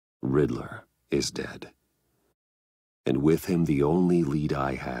Riddler is dead. And with him the only lead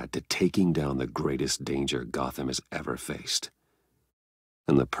I had to taking down the greatest danger Gotham has ever faced.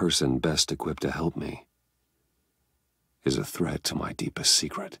 And the person best equipped to help me is a threat to my deepest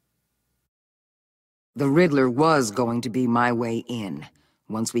secret. The Riddler was going to be my way in,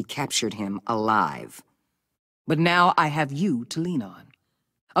 once we captured him alive. But now I have you to lean on.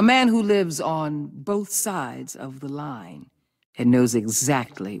 A man who lives on both sides of the line and knows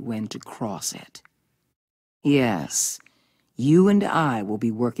exactly when to cross it. Yes, you and I will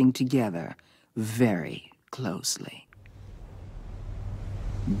be working together very closely.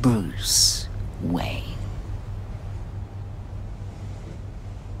 Bruce Wayne.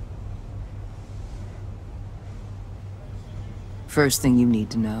 First thing you need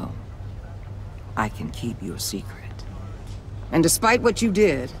to know, I can keep your secret. And despite what you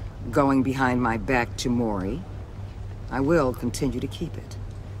did, going behind my back to Mori, I will continue to keep it.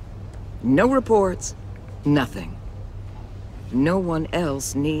 No reports, nothing. No one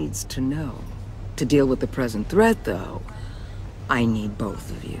else needs to know. To deal with the present threat, though, I need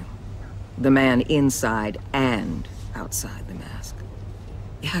both of you. The man inside and outside the mask.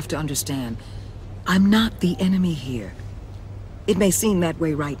 You have to understand, I'm not the enemy here. It may seem that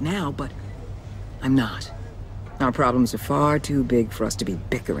way right now, but I'm not. Our problems are far too big for us to be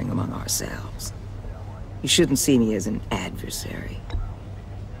bickering among ourselves. You shouldn't see me as an adversary.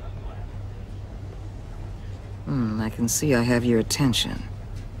 I can see I have your attention.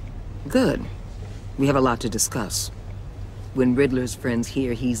 Good. We have a lot to discuss. When Riddler's friends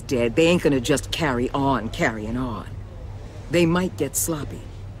hear he's dead, they ain't gonna just carry on carrying on. They might get sloppy.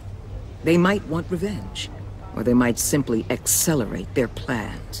 They might want revenge. Or they might simply accelerate their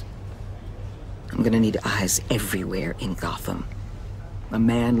plans. I'm gonna need eyes everywhere in Gotham. A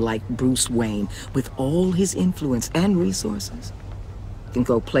man like Bruce Wayne, with all his influence and resources, can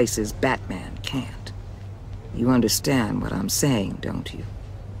go places Batman can't. You understand what I'm saying, don't you?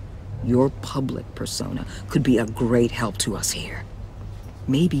 Your public persona could be a great help to us here.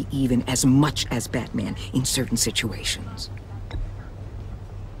 Maybe even as much as Batman in certain situations.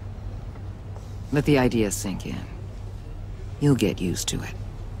 Let the idea sink in. You'll get used to it.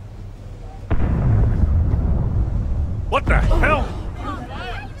 What the hell?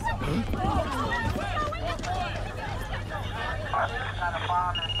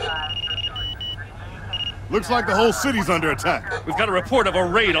 Looks like the whole city's under attack. We've got a report of a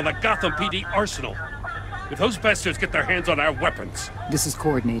raid on the Gotham PD arsenal. If those bastards get their hands on our weapons... This is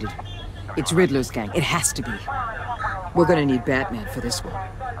coordinated. It's Riddler's gang. It has to be. We're gonna need Batman for this one.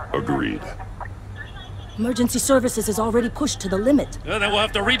 Agreed. Emergency services is already pushed to the limit. Then we'll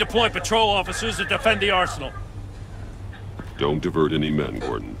have to redeploy patrol officers to defend the arsenal. Don't divert any men,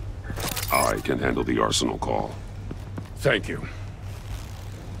 Gordon. I can handle the arsenal call. Thank you.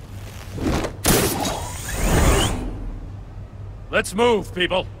 Let's move,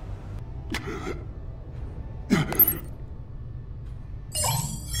 people.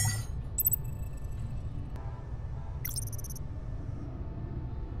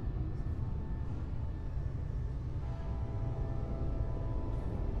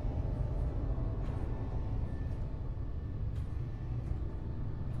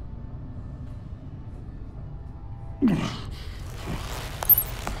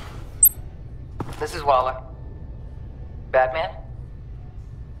 This is Waller. Batman?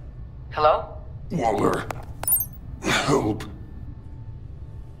 Hello? Waller. Help.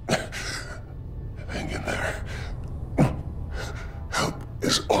 Hang in there. Help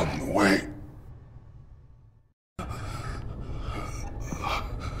is on the way.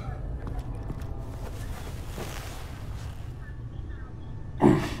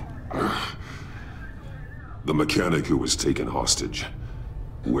 The mechanic who was taken hostage.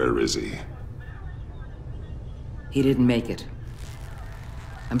 Where is he? He didn't make it.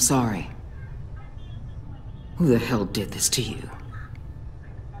 I'm sorry. Who the hell did this to you?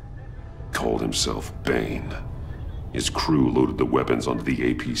 Called himself Bane. His crew loaded the weapons onto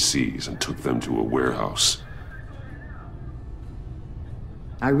the APCs and took them to a warehouse.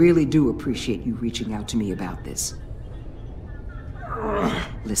 I really do appreciate you reaching out to me about this.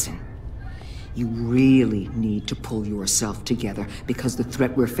 Listen, you really need to pull yourself together because the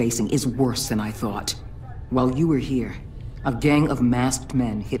threat we're facing is worse than I thought. While you were here, a gang of masked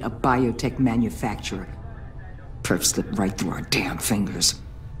men hit a biotech manufacturer. Perf slipped right through our damn fingers.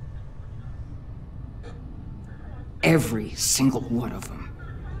 Every single one of them.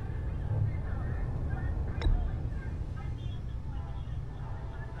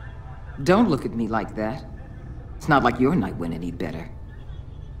 Don't look at me like that. It's not like your night went any better.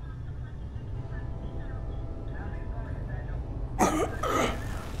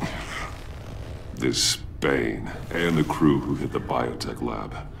 This Bane, and the crew who hit the biotech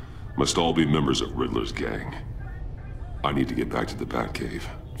lab, must all be members of Riddler's gang. I need to get back to the Batcave,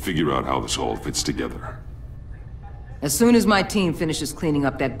 figure out how this all fits together. As soon as my team finishes cleaning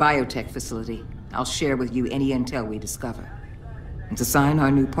up that biotech facility, I'll share with you any intel we discover. And to sign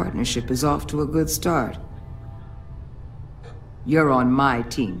our new partnership is off to a good start. You're on my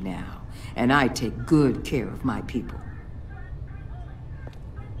team now, and I take good care of my people.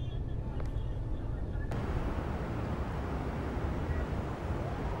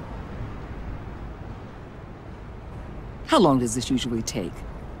 How long does this usually take?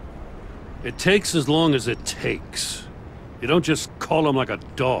 It takes as long as it takes. You don't just call him like a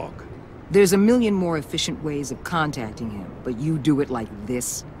dog. There's a million more efficient ways of contacting him, but you do it like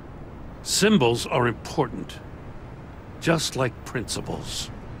this? Symbols are important. Just like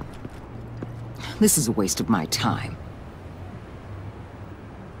principles. This is a waste of my time.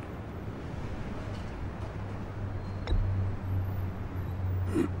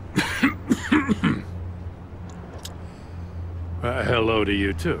 Hello to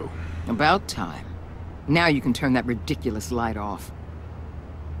you too. About time. Now you can turn that ridiculous light off.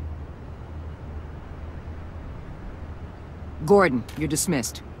 Gordon, you're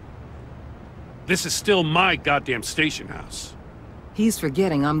dismissed. This is still my goddamn station house. He's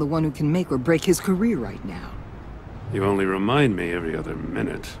forgetting I'm the one who can make or break his career right now. You only remind me every other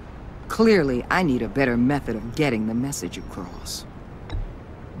minute. Clearly, I need a better method of getting the message across.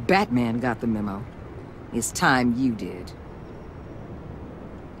 Batman got the memo. It's time you did.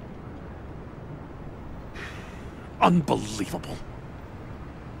 Unbelievable.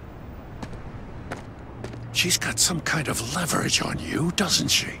 She's got some kind of leverage on you, doesn't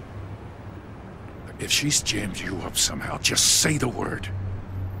she? If she's jammed you up somehow, just say the word.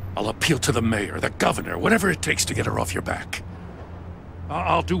 I'll appeal to the mayor, the governor, whatever it takes to get her off your back.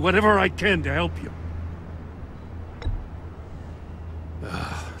 I'll do whatever I can to help you.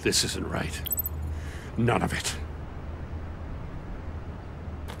 This isn't right. None of it.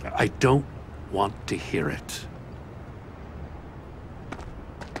 I don't want to hear it.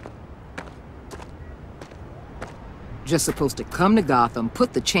 Just supposed to come to Gotham,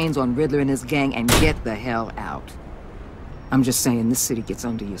 put the chains on Riddler and his gang, and get the hell out. I'm just saying, this city gets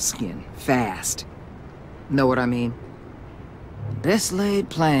under your skin. Fast. Know what I mean? Best laid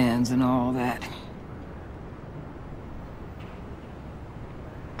plans and all that.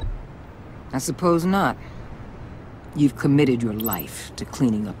 I suppose not. You've committed your life to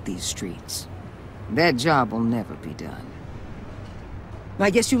cleaning up these streets. That job will never be done. I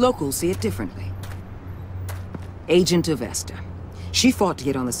guess you locals see it differently. Agent of Esther. She fought to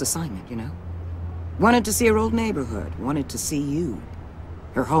get on this assignment, you know? Wanted to see her old neighborhood, wanted to see you.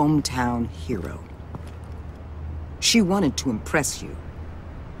 Her hometown hero. She wanted to impress you.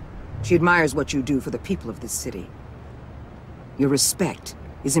 She admires what you do for the people of this city. Your respect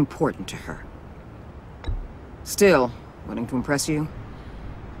is important to her. Still, wanting to impress you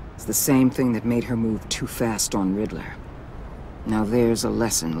is the same thing that made her move too fast on Riddler. Now there's a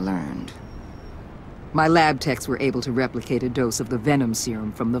lesson learned. My lab techs were able to replicate a dose of the venom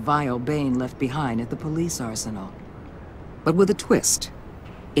serum from the vial Bane left behind at the police arsenal. But with a twist.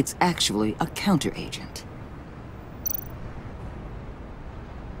 It's actually a counteragent.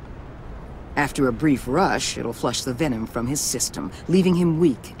 After a brief rush, it'll flush the venom from his system, leaving him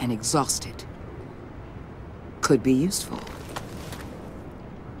weak and exhausted. Could be useful.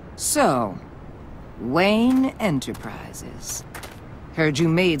 So, Wayne Enterprises. Heard you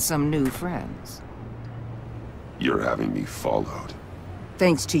made some new friends. You're having me followed.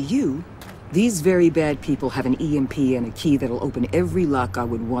 Thanks to you, these very bad people have an EMP and a key that'll open every lock I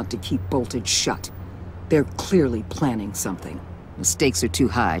would want to keep bolted shut. They're clearly planning something. The stakes are too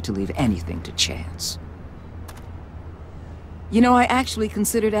high to leave anything to chance. You know, I actually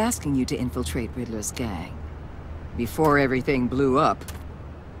considered asking you to infiltrate Riddler's gang. Before everything blew up,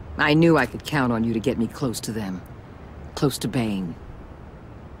 I knew I could count on you to get me close to them. Close to Bane.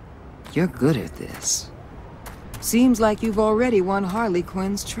 You're good at this. Seems like you've already won Harley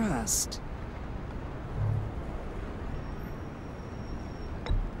Quinn's trust.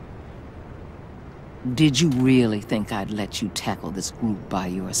 Did you really think I'd let you tackle this group by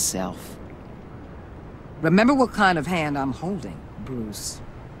yourself? Remember what kind of hand I'm holding, Bruce.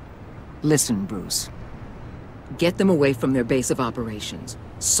 Listen, Bruce. Get them away from their base of operations.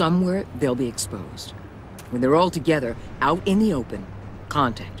 Somewhere they'll be exposed. When they're all together, out in the open,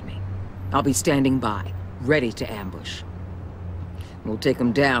 contact me. I'll be standing by, ready to ambush. We'll take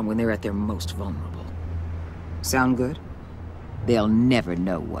them down when they're at their most vulnerable. Sound good? They'll never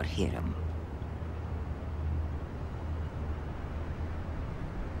know what hit them.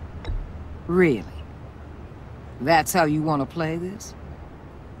 Really? That's how you want to play this?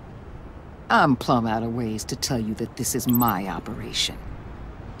 I'm plumb out of ways to tell you that this is my operation.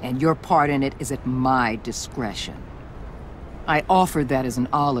 And your part in it is at my discretion. I offered that as an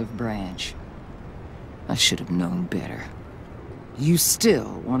olive branch. I should have known better. You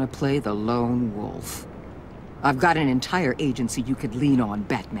still want to play the lone wolf. I've got an entire agency you could lean on,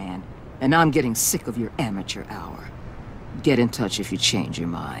 Batman. And I'm getting sick of your amateur hour. Get in touch if you change your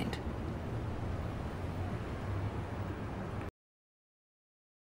mind.